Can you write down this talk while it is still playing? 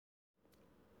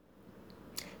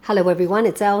Hello everyone,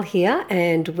 it's Elle here,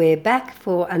 and we're back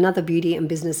for another beauty and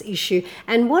business issue.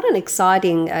 And what an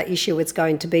exciting issue it's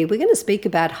going to be. We're going to speak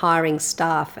about hiring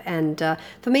staff, and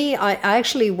for me, I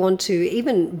actually want to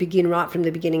even begin right from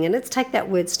the beginning. And let's take that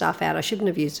word staff out. I shouldn't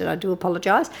have used it. I do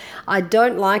apologise. I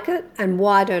don't like it, and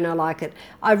why don't I like it?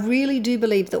 I really do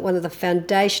believe that one of the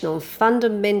foundational,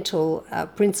 fundamental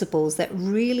principles that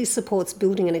really supports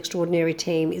building an extraordinary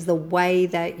team is the way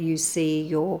that you see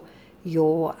your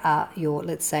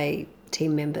let's say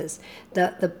team members,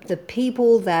 the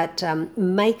people that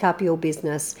make up your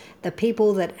business, the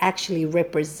people that actually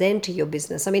represent your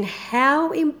business. I mean,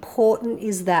 how important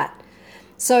is that?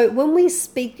 So when we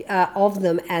speak of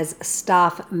them as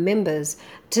staff members,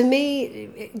 to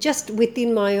me, just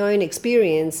within my own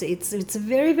experience, it's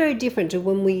very, very different to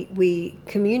when we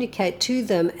communicate to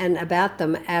them and about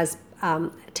them as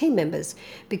team members,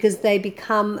 because they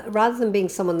become, rather than being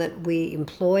someone that we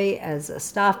employ as a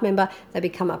staff member, they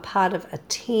become a part of a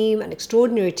team, an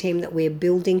extraordinary team that we're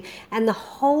building. And the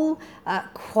whole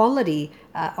quality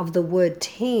of the word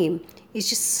team is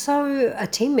just so, a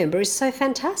team member is so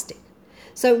fantastic.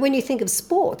 So when you think of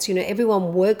sports,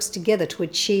 everyone works together to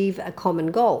achieve a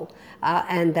common goal,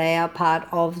 and they are part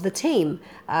of the team.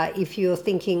 If you're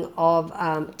thinking of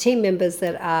team members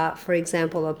that are, for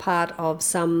example, a part of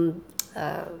some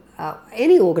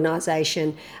any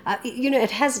organisation,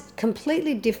 it has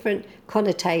completely different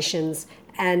connotations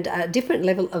and a different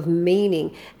level of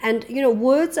meaning. And,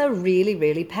 words are really,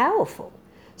 really powerful.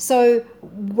 So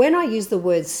when I use the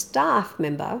word staff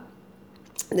member,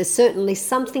 there's certainly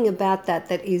something about that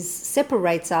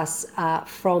separates us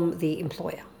from the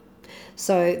employer.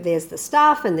 So there's the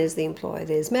staff and there's the employer,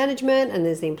 there's management and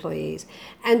there's the employees.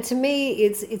 And to me,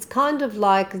 it's kind of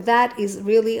like that is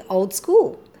really old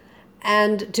school.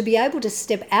 And to be able to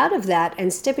step out of that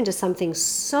and step into something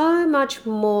so much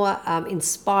more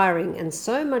inspiring and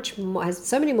so much more, has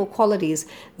so many more qualities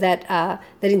that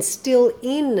instill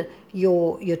in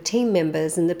your team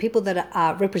members and the people that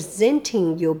are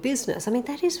representing your business. I mean,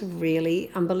 that is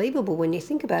really unbelievable when you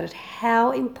think about it,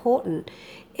 how important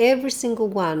every single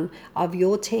one of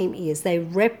your team is. They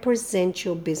represent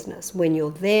your business when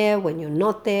you're there, when you're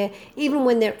not there, even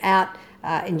when they're out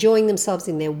enjoying themselves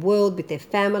in their world, with their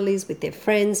families, with their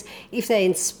friends. If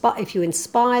you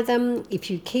inspire them, if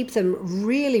you keep them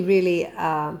really, really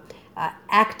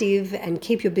active and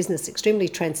keep your business extremely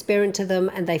transparent to them,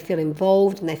 and they feel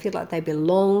involved and they feel like they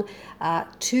belong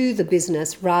to the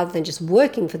business rather than just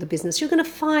working for the business, you're going to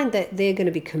find that they're going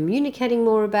to be communicating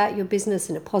more about your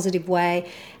business in a positive way,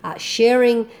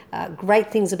 sharing great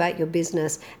things about your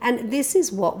business. And this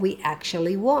is what we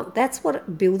actually want. That's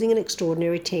what building an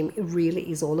extraordinary team really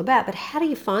is all about. But how do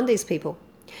you find these people?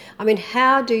 I mean,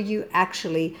 how do you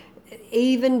actually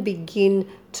even begin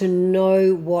to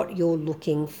know what you're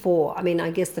looking for? I mean,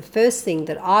 I guess the first thing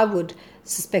that I would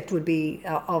suspect would be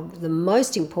of the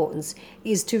most importance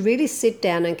is to really sit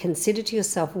down and consider to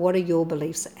yourself, what are your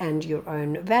beliefs and your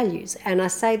own values? And I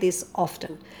say this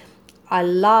often. I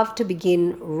love to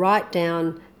begin right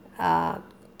down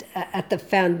at the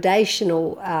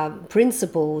foundational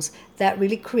principles that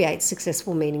really create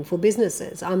successful, meaningful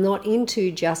businesses. I'm not into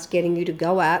just getting you to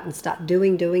go out and start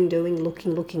doing,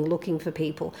 looking for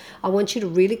people. I want you to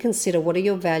really consider, what are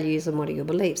your values and what are your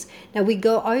beliefs? Now, we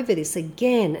go over this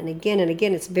again and again and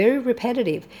again. It's very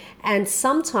repetitive, and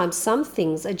sometimes some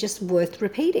things are just worth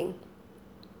repeating.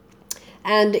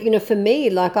 And, for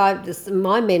me, like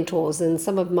my mentors and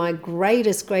some of my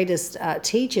greatest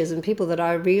teachers and people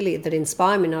that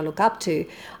inspire me and I look up to,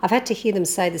 I've had to hear them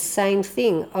say the same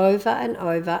thing over and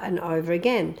over and over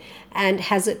again. And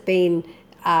has it been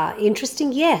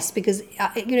interesting? Yes, because,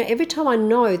 every time I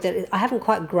know that I haven't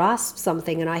quite grasped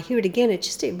something and I hear it again, I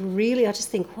just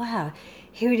think, wow,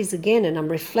 here it is again. And I'm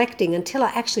reflecting until I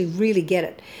actually really get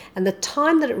it. And the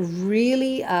time that it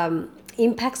really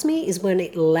impacts me is when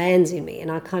it lands in me and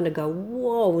I kind of go,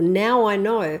 whoa, now I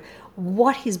know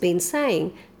what he's been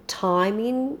saying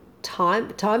time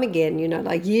again,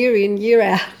 like year in, year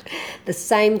out, the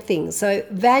same thing. So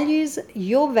values,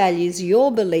 your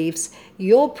beliefs,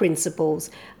 your principles,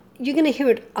 you're going to hear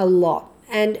it a lot.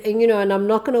 And I'm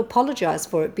not going to apologize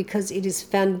for it, because it is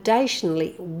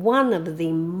foundationally one of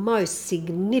the most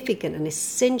significant and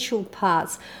essential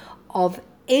parts of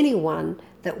anyone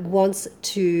that wants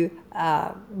to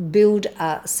build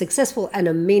a successful and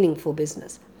a meaningful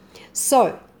business.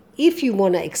 So if you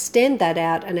want to extend that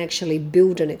out and actually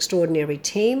build an extraordinary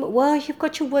team, well, you've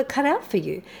got your work cut out for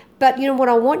you. But what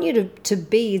I want you to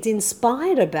be is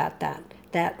inspired about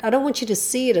that. I don't want you to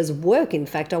see it as work. In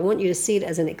fact, I want you to see it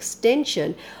as an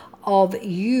extension of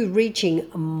you reaching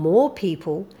more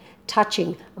people,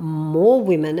 touching more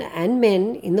women and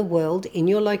men in the world, in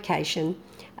your location,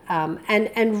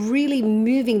 and really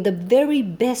moving the very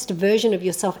best version of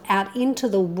yourself out into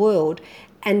the world,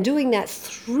 and doing that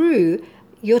through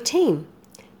your team.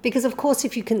 Because, of course,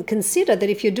 if you can consider that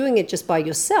if you're doing it just by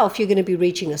yourself, you're going to be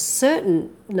reaching a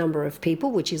certain number of people,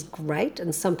 which is great,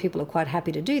 and some people are quite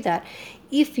happy to do that.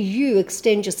 If you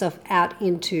extend yourself out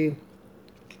into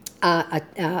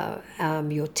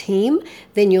your team,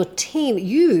 then your team,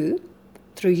 you,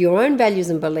 through your own values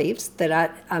and beliefs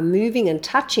that are moving and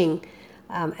touching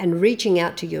and reaching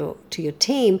out to your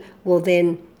team, well,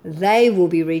 then they will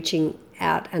be reaching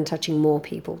out and touching more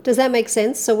people. Does that make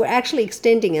sense? So we're actually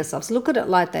extending ourselves. Look at it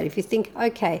like that. If you think,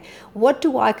 okay, what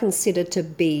do I consider to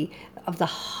be of the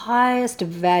highest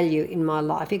value in my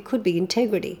life? It could be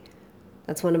integrity.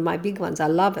 That's one of my big ones. I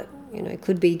love it. It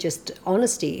could be just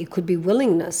honesty. It could be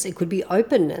willingness. It could be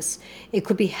openness. It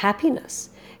could be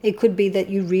happiness. It could be that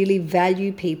you really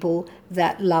value people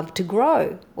that love to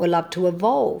grow or love to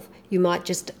evolve. You might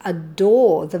just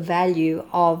adore the value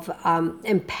of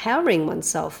empowering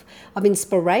oneself, of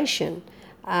inspiration.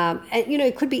 And,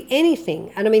 it could be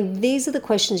anything. And I mean, these are the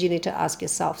questions you need to ask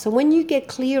yourself. So when you get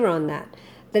clear on that,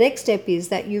 the next step is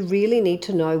that you really need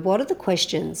to know what are the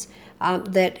questions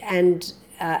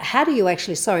how do you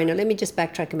actually, let me just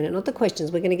backtrack a minute, not the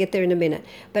questions, we're going to get there in a minute,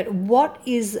 but what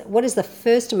is the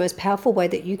first and most powerful way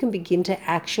that you can begin to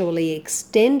actually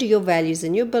extend your values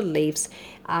and your beliefs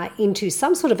into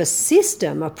some sort of a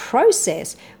system, a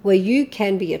process where you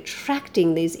can be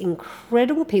attracting these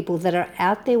incredible people that are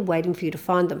out there waiting for you to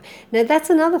find them. Now,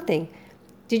 that's another thing.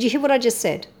 Did you hear what I just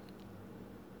said?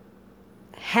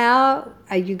 How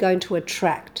are you going to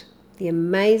attract the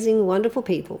amazing, wonderful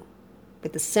people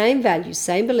with the same values,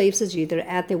 same beliefs as you that are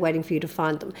out there waiting for you to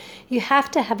find them? You have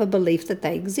to have a belief that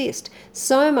they exist.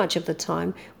 So much of the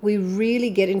time, we really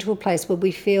get into a place where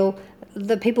we feel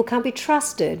that people can't be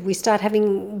trusted. We start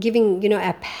giving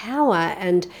our power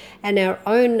and our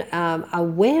own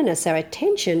awareness, our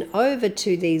attention over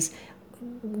to these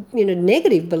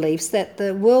negative beliefs that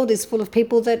the world is full of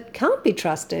people that can't be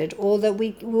trusted, or that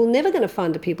we're never going to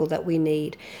find the people that we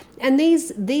need. And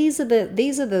these are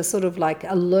the sort of like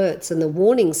alerts and the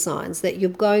warning signs that you're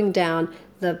going down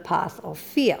the path of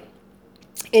fear.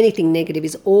 Anything negative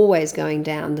is always going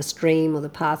down the stream or the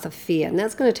path of fear, and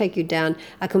that's going to take you down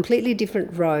a completely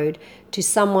different road to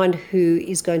someone who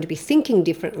is going to be thinking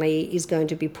differently, is going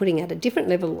to be putting out a different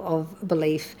level of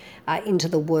belief into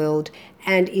the world,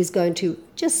 and is going to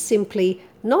just simply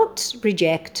not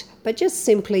reject, but just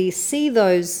simply see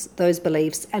those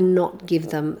beliefs and not give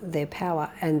them their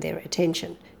power and their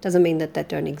attention. Doesn't mean that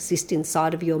don't exist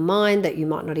inside of your mind, that you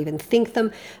might not even think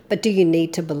them, but do you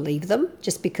need to believe them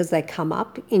just because they come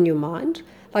up in your mind?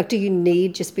 Like, do you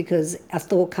need, just because a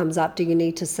thought comes up, do you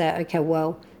need to say, okay,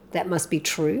 well, that must be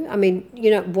true? I mean,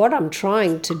 what I'm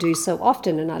trying to do so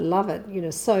often, and I love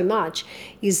it, so much,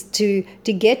 is to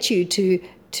get you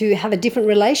to have a different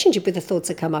relationship with the thoughts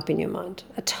that come up in your mind,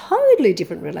 a totally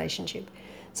different relationship.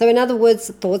 So in other words,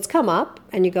 thoughts come up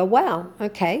and you go, wow,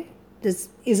 okay, is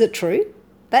it true?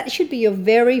 That should be your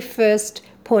very first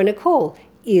point of call.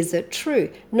 Is it true?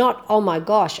 Not, oh my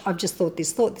gosh, I've just thought,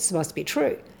 this must be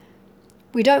true.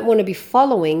 We don't want to be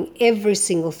following every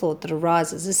single thought that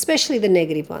arises, especially the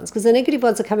negative ones, because the negative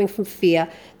ones are coming from fear,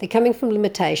 they're coming from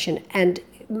limitation, and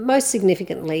most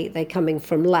significantly, they're coming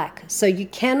from lack. So you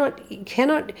cannot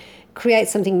create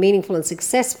something meaningful and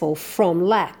successful from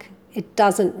lack. It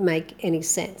doesn't make any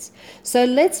sense. So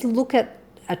let's look at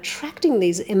attracting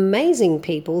these amazing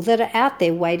people that are out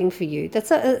there waiting for you.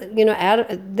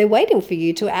 They're waiting for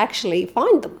you to actually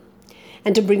find them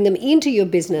and to bring them into your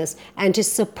business and to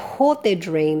support their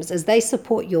dreams as they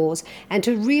support yours, and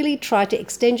to really try to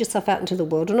extend yourself out into the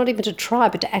world, or not even to try,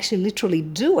 but to actually literally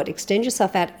do it. Extend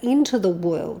yourself out into the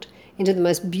world, into the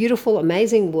most beautiful,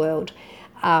 amazing world,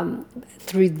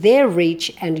 through their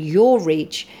reach and your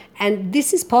reach. And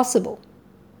this is possible.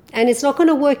 And it's not going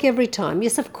to work every time.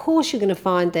 Yes, of course, you're going to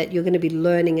find that you're going to be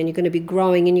learning and you're going to be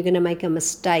growing and you're going to make a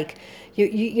mistake.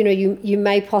 You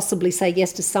may possibly say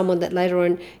yes to someone that later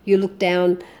on you look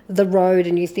down the road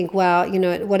and you think, wow,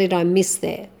 what did I miss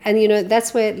there? And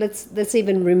that's where let's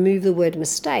even remove the word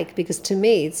mistake, because to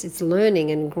me it's learning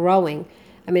and growing.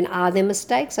 I mean, are there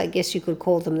mistakes? I guess you could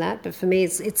call them that, but for me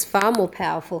it's far more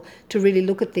powerful to really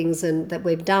look at things and that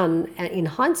we've done in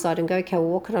hindsight and go, okay, well,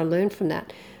 what can I learn from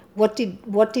that? What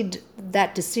did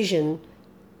that decision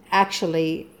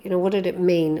actually, what did it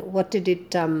mean? What does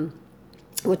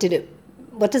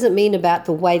it mean about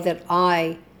the way that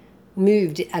I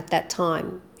moved at that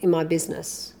time in my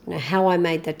business, how I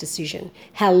made that decision.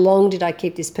 How long did I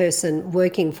keep this person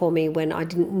working for me when I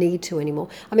didn't need to anymore?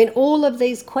 I mean, all of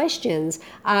these questions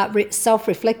are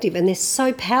self-reflective, and they're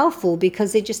so powerful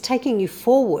because they're just taking you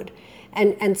forward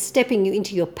and stepping you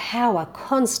into your power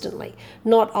constantly.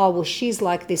 Not, oh, well, she's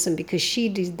like this and because she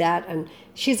did that and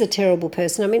she's a terrible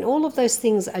person. I mean, all of those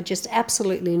things are just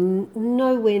absolutely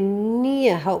nowhere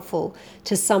near helpful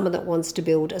to someone that wants to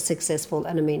build a successful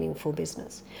and a meaningful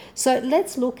business. So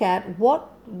let's look at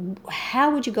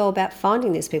how would you go about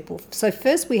finding these people? So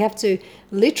first we have to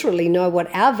literally know what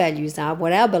our values are,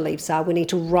 what our beliefs are. We need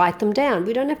to write them down.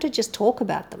 We don't have to just talk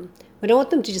about them. We don't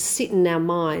want them to just sit in our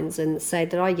minds and say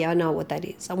that, oh yeah, I know what that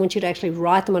is. I want you to actually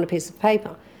write them on a piece of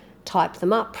paper, type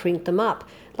them up, print them up,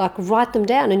 like write them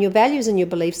down. And your values and your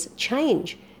beliefs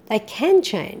change. They can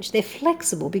change. They're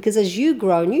flexible because as you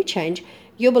grow and you change,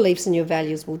 your beliefs and your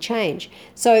values will change.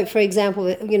 So for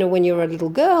example, when you're a little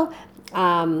girl,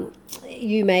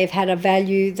 you may have had a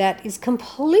value that is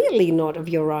completely not of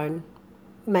your own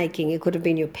making. It could have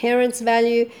been your parents'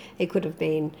 value. It could have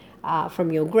been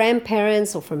from your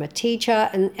grandparents or from a teacher.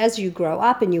 And as you grow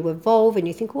up and you evolve and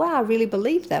you think, wow, I really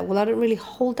believe that. Well, I don't really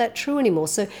hold that true anymore.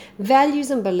 So values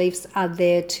and beliefs are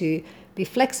there to be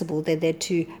flexible. They're there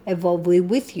to evolve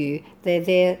with you. They're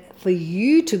there for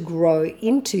you to grow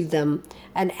into them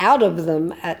and out of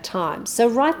them at times. So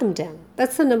write them down.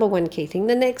 That's the number one key thing.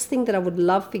 The next thing that I would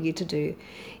love for you to do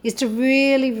is to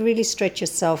really, really stretch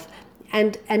yourself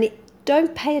and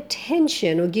don't pay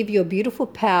attention or give your beautiful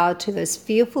power to those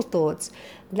fearful thoughts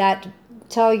that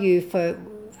tell you for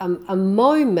a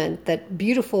moment that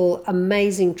beautiful,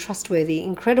 amazing, trustworthy,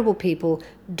 incredible people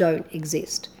don't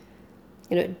exist.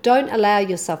 Don't allow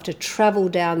yourself to travel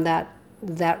down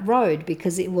that road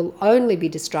because it will only be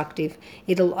destructive,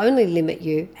 it'll only limit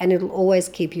you, and it'll always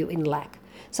keep you in lack.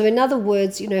 So in other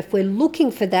words, if we're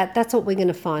looking for that, that's what we're going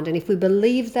to find. And if we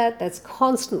believe that, that's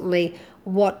constantly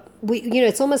what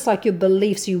it's almost like your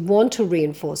beliefs, you want to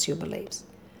reinforce your beliefs.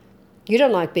 You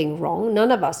don't like being wrong.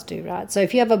 None of us do, right? So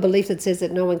if you have a belief that says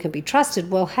that no one can be trusted,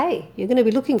 well, hey, you're going to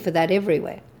be looking for that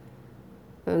everywhere.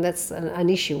 And that's an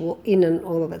issue in and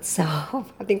all of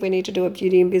itself. I think we need to do a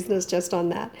beauty and business just on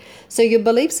that. So your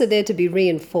beliefs are there to be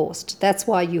reinforced. That's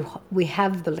why we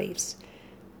have beliefs.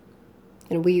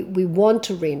 And we want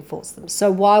to reinforce them.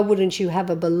 So why wouldn't you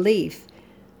have a belief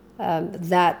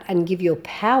that and give your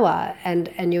power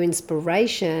and your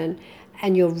inspiration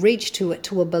and your reach to it,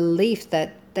 to a belief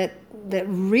that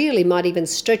really might even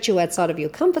stretch you outside of your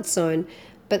comfort zone,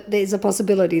 but there's a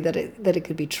possibility that it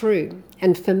could be true.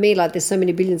 And for me, like there's so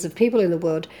many billions of people in the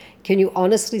world, can you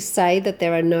honestly say that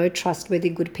there are no trustworthy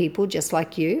good people just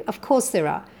like you? Of course there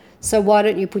are. So why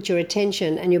don't you put your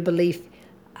attention and your belief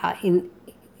in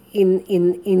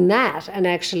that and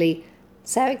actually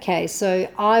say, okay, so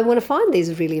I want to find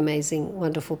these really amazing,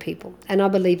 wonderful people. And I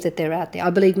believe that they're out there.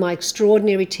 I believe my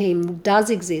extraordinary team does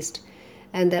exist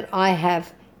and that I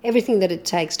have everything that it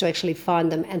takes to actually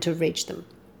find them and to reach them.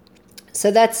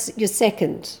 So that's your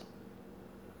second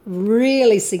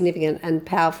really significant and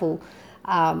powerful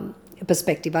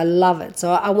perspective. I love it.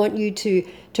 So I want you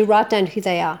to write down who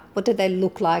they are. What do they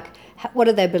look like? What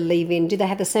do they believe in? Do they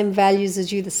have the same values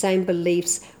as you, the same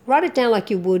beliefs? Write it down like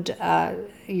you would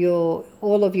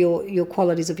all of your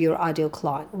qualities of your ideal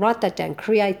client. Write that down.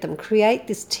 Create them. Create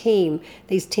this team,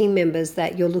 these team members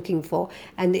that you're looking for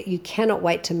and that you cannot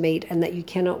wait to meet and that you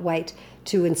cannot wait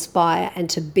to inspire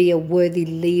and to be a worthy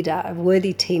leader, a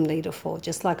worthy team leader for,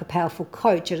 just like a powerful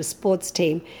coach at a sports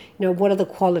team. What are the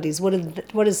qualities?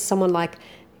 What is someone like,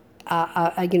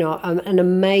 an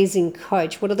amazing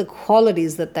coach? What are the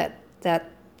qualities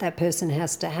that person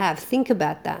has to have? Think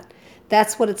about that.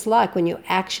 That's what it's like when you're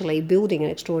actually building an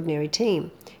extraordinary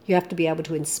team. You have to be able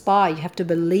to inspire. You have to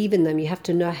believe in them. You have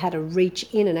to know how to reach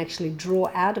in and actually draw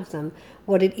out of them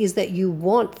what it is that you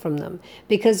want from them.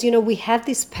 Because, we have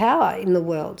this power in the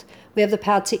world. We have the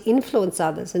power to influence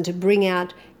others and to bring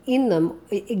out in them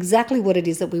exactly what it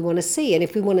is that we want to see. And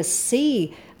if we want to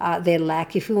see their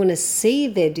lack, if we want to see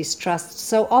their distrust,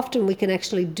 so often we can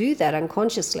actually do that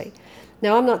unconsciously.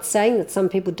 Now, I'm not saying that some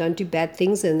people don't do bad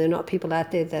things and there are not people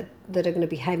out there that are going to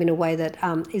behave in a way that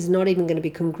is not even going to be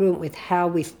congruent with how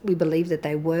we believe that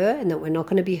they were, and that we're not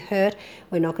going to be hurt,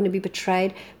 we're not going to be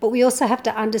betrayed. But we also have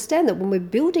to understand that when we're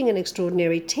building an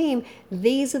extraordinary team,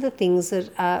 these are the things that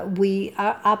we're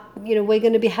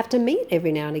going to have to meet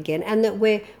every now and again, and that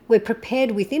we're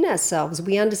prepared within ourselves.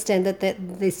 We understand that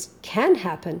this can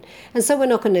happen, and so we're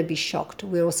not going to be shocked.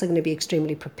 We're also going to be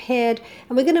extremely prepared,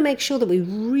 and we're going to make sure that we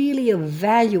really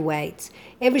evaluate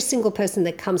every single person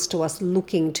that comes to us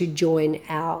looking to join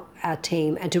our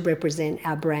team and to represent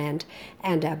our brand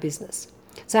and our business.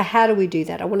 So how do we do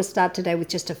that? I want to start today with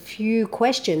just a few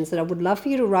questions that I would love for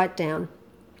you to write down.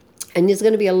 And there's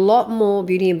going to be a lot more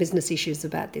beauty and business issues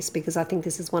about this, because I think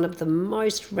this is one of the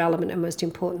most relevant and most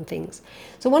important things.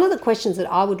 So one of the questions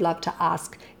that I would love to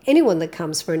ask anyone that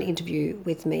comes for an interview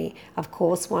with me, of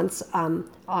course, once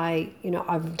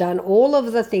I've done all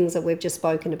of the things that we've just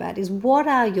spoken about, is what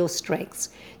are your strengths?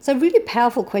 It's a really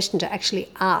powerful question to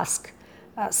actually ask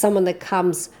someone that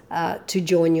comes to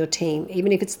join your team,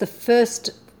 even if it's the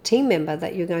first team member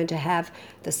that you're going to have,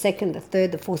 the second, the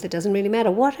third, the fourth, it doesn't really matter.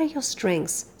 What are your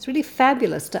strengths? It's really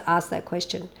fabulous to ask that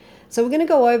question. So we're going to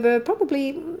go over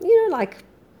probably, like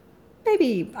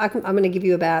maybe I'm going to give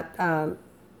you about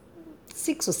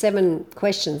 6 or 7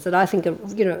 questions that I think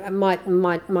are,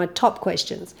 my top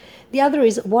questions. The other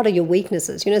is, what are your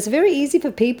weaknesses? It's very easy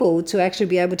for people to actually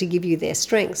be able to give you their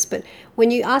strengths, but when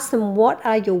you ask them, what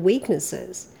are your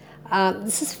weaknesses?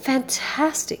 This is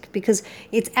fantastic, because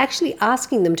it's actually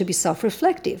asking them to be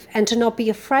self-reflective and to not be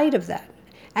afraid of that.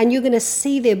 And you're going to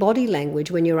see their body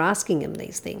language when you're asking them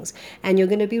these things. And you're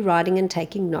going to be writing and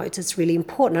taking notes. It's really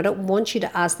important. I don't want you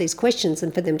to ask these questions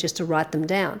and for them just to write them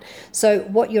down. So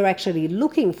what you're actually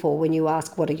looking for when you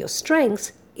ask what are your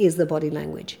strengths is the body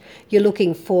language. You're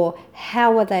looking for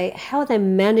how are they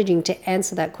managing to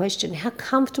answer that question? How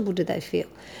comfortable do they feel?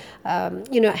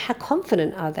 How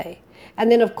confident are they? And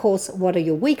then, of course, what are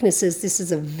your weaknesses? This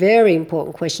is a very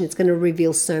important question. It's going to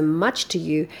reveal so much to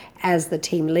you as the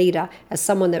team leader, as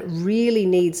someone that really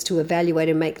needs to evaluate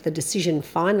and make the decision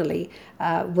finally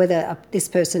whether this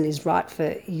person is right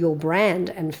for your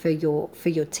brand and for your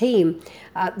team.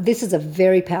 This is a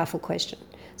very powerful question.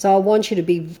 So I want you to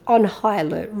be on high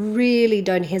alert. Really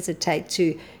don't hesitate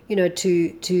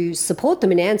to support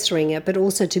them in answering it, but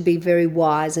also to be very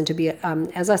wise and to be,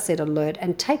 as I said, alert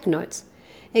and take notes.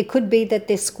 It could be that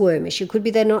they're squirmish. It could be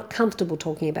they're not comfortable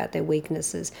talking about their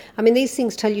weaknesses. I mean, these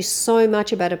things tell you so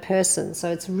much about a person,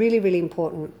 so it's really, really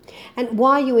important. And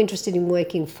why are you interested in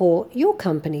working for your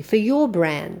company, for your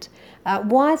brand?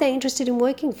 Why are they interested in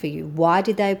working for you? Why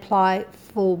did they apply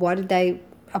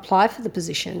for the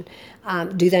position?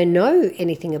 Do they know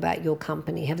anything about your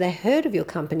company? Have they heard of your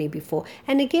company before?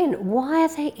 And again, why are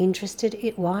they interested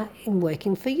in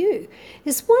working for you?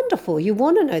 It's wonderful. You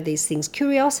want to know these things.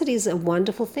 Curiosity is a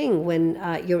wonderful thing when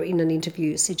you're in an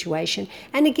interview situation.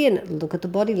 And again, look at the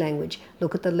body language.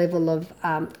 Look at the level of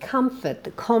comfort,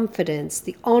 the confidence,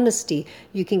 the honesty.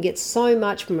 You can get so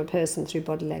much from a person through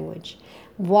body language.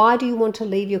 Why do you want to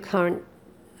leave your current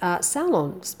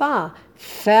salon, spa?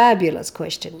 Fabulous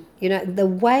question. The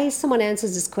way someone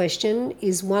answers this question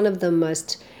is one of the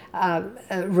most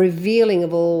revealing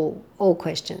of all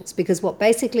questions, because what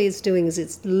basically it's doing is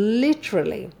it's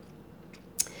literally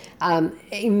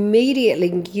immediately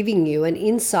giving you an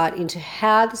insight into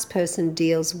how this person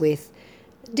deals with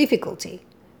difficulty.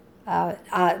 Are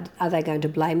they going to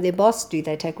blame their boss? Do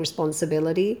they take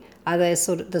responsibility? Are they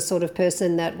the sort of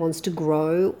person that wants to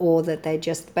grow, or that they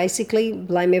just basically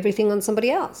blame everything on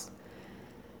somebody else?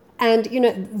 And,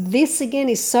 this again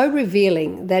is so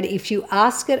revealing that if you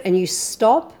ask it and you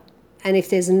stop, and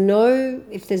if there's no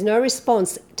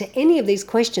response to any of these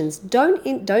questions, don't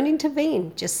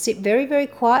intervene. Just sit very, very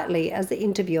quietly as the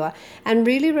interviewer and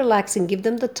really relax and give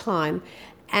them the time.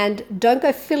 And don't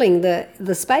go filling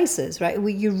the spaces, right?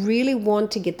 You really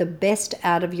want to get the best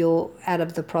out of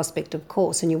the prospect, of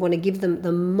course, and you want to give them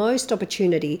the most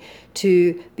opportunity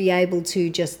to be able to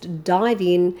just dive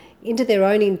into their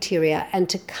own interior and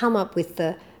to come up with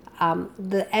the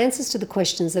answers to the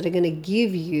questions that are going to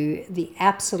give you the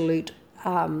absolute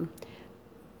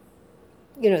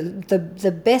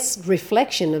the best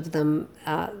reflection of them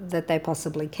that they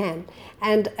possibly can.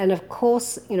 And of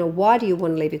course, why do you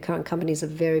want to leave your current company is a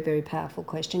very, very powerful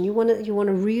question. You want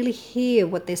to really hear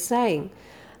what they're saying.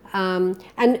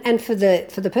 And for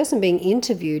the person being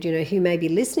interviewed, who may be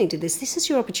listening to this is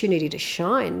your opportunity to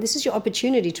shine. This is your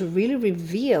opportunity to really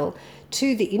reveal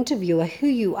to the interviewer who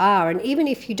you are. And even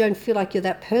if you don't feel like you're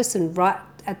that person right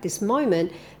at this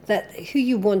moment, that who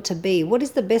you want to be, what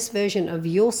is the best version of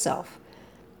yourself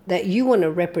that you want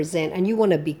to represent and you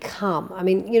want to become. I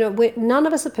mean, none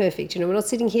of us are perfect. We're not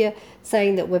sitting here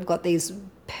saying that we've got these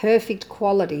perfect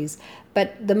qualities,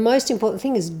 but the most important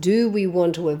thing is, do we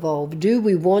want to evolve? Do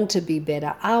we want to be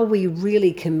better? Are we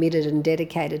really committed and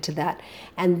dedicated to that?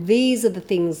 And these are the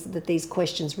things that these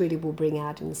questions really will bring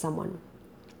out in someone.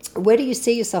 Where do you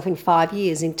see yourself in 5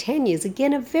 years, in 10 years?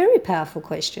 Again, a very powerful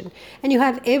question. And you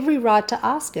have every right to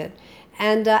ask it.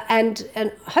 And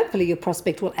hopefully your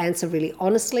prospect will answer really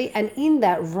honestly, and in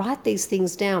that write these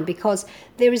things down, because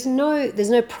there's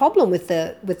no problem with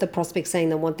the prospect saying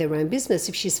they want their own business.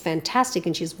 If she's fantastic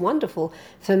and she's wonderful,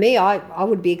 for me, I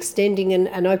would be extending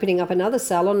and opening up another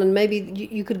salon, and maybe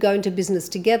you could go into business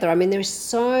together. I mean, there's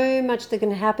so much that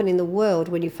can happen in the world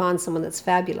when you find someone that's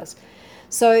fabulous.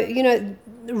 So,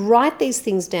 write these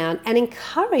things down and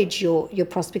encourage your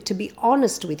prospect to be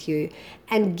honest with you,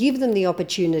 and give them the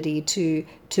opportunity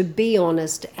to be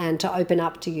honest and to open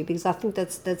up to you, because I think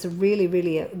that's really,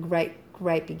 really a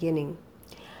great beginning.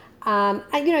 And,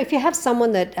 if you have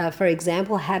someone that, for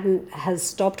example, has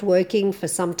stopped working for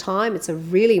some time, it's a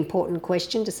really important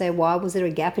question to say, why was there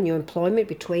a gap in your employment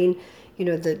between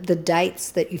the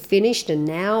dates that you finished and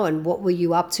now, and what were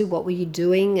you up to, what were you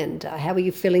doing, and how were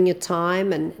you filling your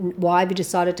time, and why have you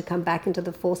decided to come back into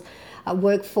the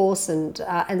workforce, and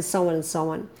so on and so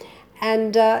on.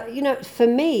 And for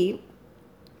me,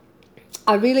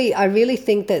 I really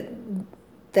think that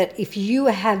if you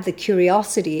have the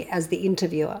curiosity as the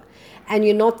interviewer, and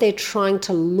you're not there trying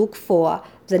to look for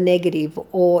the negative,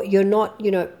 or you're not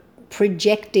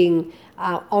projecting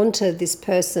onto this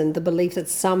person the belief that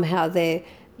somehow they're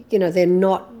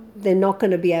not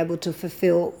going to be able to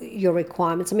fulfill your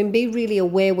requirements. I mean, be really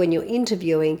aware when you're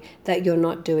interviewing that you're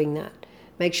not doing that.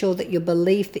 Make sure that your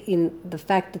belief in the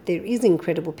fact that there is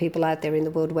incredible people out there in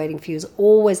the world waiting for you is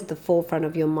always at the forefront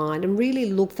of your mind, and really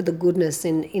look for the goodness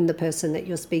in the person that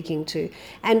you're speaking to.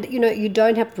 And you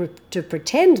don't have to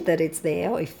pretend that it's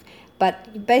there,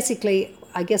 but basically,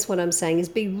 I guess what I'm saying is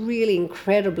be really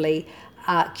incredibly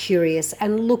curious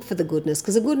and look for the goodness,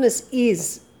 because the goodness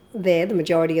is there the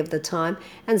majority of the time,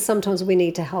 and sometimes we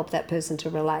need to help that person to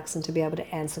relax and to be able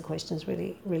to answer questions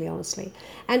really, really honestly.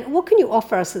 And what can you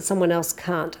offer us that someone else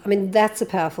can't? I mean, that's a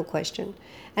powerful question,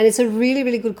 and it's a really,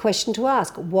 really good question to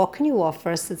ask. What can you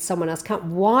offer us that someone else can't?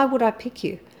 Why would I pick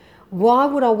you? Why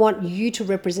would I want you to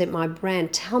represent my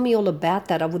brand? Tell me all about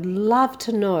that. I would love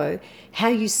to know how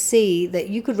you see that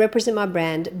you could represent my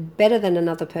brand better than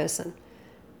another person.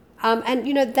 And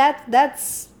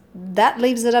that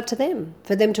leaves it up to them,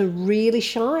 for them to really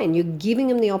shine. You're giving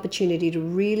them the opportunity to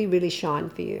really, really shine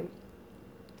for you.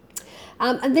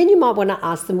 And then you might want to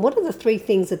ask them, what are the 3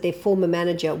 things that their former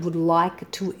manager would like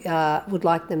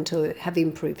them to have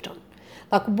improved on?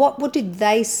 Like, what did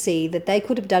they see that they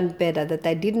could have done better that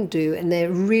they didn't do, and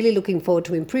they're really looking forward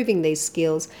to improving these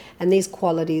skills and these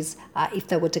qualities if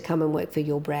they were to come and work for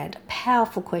your brand?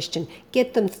 Powerful question.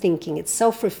 Get them thinking. It's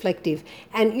self-reflective.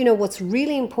 And what's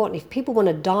really important, if people want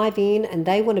to dive in and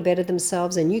they want to better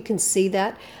themselves, and you can see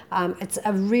that, it's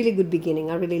a really good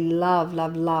beginning. I really love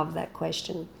that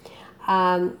question.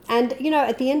 And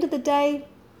at the end of the day,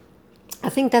 I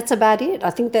think that's about it.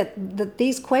 I think that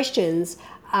these questions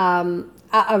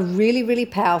are really, really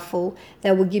powerful.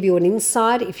 They will give you an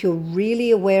insight if you're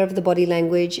really aware of the body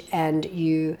language, and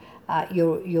you're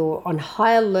on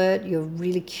high alert, you're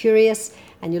really curious,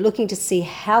 and you're looking to see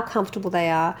how comfortable they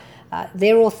are,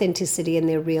 their authenticity and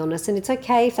their realness. And it's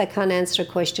okay if they can't answer a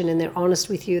question and they're honest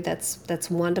with you.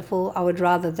 That's wonderful. I would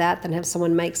rather that than have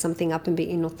someone make something up and be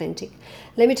inauthentic.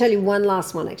 Let me tell you one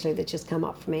last one actually that just come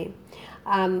up for me.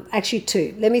 Actually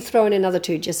 2. Let me throw in another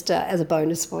 2 just as a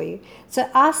bonus for you. So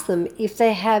ask them if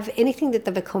they have anything that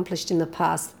they've accomplished in the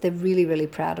past that they're really, really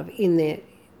proud of in their.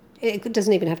 It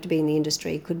doesn't even have to be in the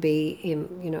industry. It could be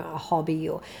in a hobby,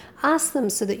 or ask them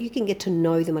so that you can get to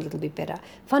know them a little bit better.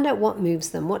 Find out what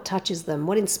moves them, what touches them,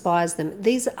 what inspires them.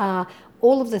 These are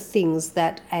all of the things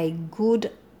that a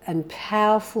good and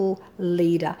powerful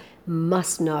leader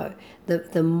must know.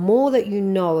 The more that you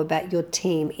know about your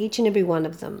team, each and every one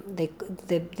of them,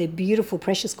 their beautiful,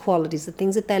 precious qualities, the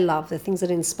things that they love, the things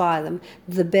that inspire them,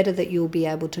 the better that you'll be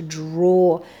able to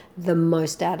draw the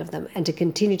most out of them, and to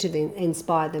continue to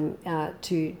inspire them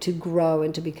to grow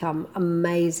and to become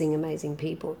amazing, amazing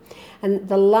people. And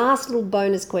the last little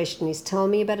bonus question is, tell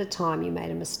me about a time you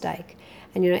made a mistake.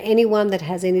 And anyone that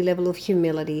has any level of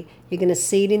humility, you're going to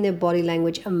see it in their body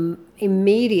language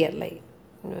immediately.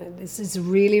 This is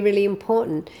really, really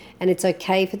important, and it's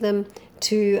okay for them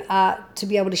to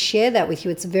be able to share that with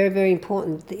you. It's very, very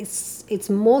important. It's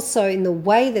more so in the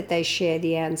way that they share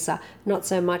the answer, not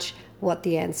so much what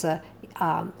the answer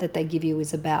that they give you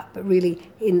is about, but really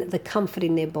in the comfort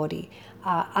in their body.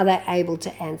 Are they able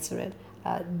to answer it?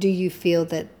 do you feel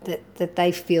that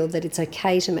they feel that it's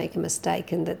okay to make a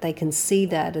mistake and that they can see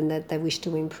that and that they wish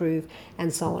to improve,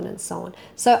 and so on and so on.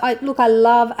 So I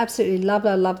absolutely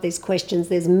love these questions.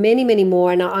 There's many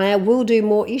more, and I will do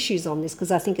more issues on this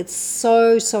because I think it's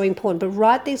so important. But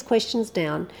write these questions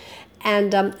down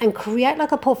and create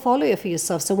like a portfolio for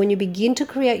yourself. So when you begin to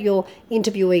create your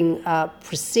interviewing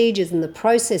procedures and the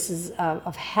processes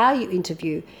of how you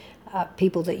interview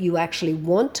people that you actually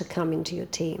want to come into your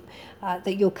team,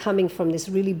 that you're coming from this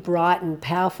really bright and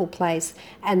powerful place,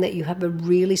 and that you have a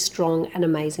really strong and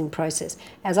amazing process.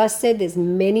 As I said, there's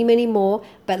many more,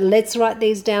 but let's write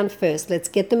these down first. Let's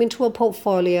get them into a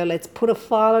portfolio. Let's put a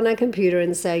file on our computer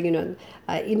and say,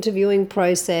 interviewing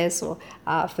process, or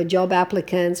for job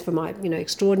applicants, for my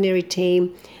extraordinary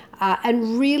team.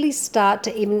 And really start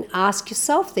to even ask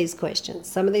yourself these questions.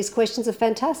 Some of these questions are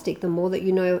fantastic. The more that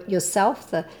you know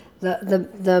yourself,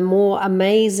 the more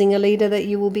amazing a leader that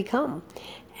you will become.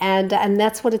 And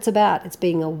that's what it's about. It's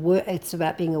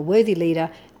about being a worthy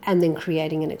leader and then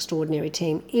creating an extraordinary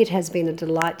team. It has been a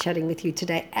delight chatting with you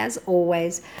today, as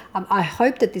always. I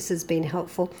hope that this has been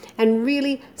helpful, and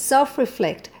really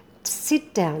self-reflect,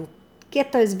 sit down,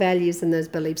 get those values and those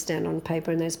beliefs down on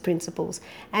paper and those principles,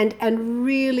 and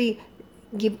really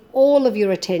give all of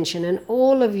your attention and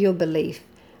all of your belief,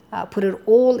 put it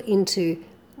all into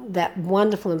that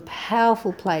wonderful and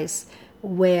powerful place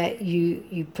where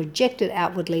you project it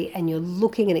outwardly, and you're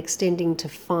looking and extending to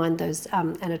find those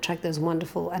and attract those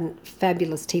wonderful and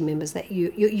fabulous team members that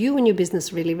you and your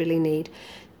business really need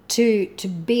to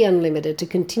be unlimited, to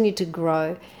continue to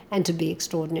grow, and to be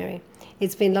extraordinary.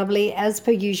 It's been lovely, as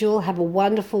per usual. Have a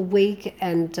wonderful week,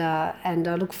 and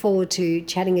I look forward to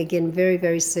chatting again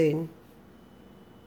very soon.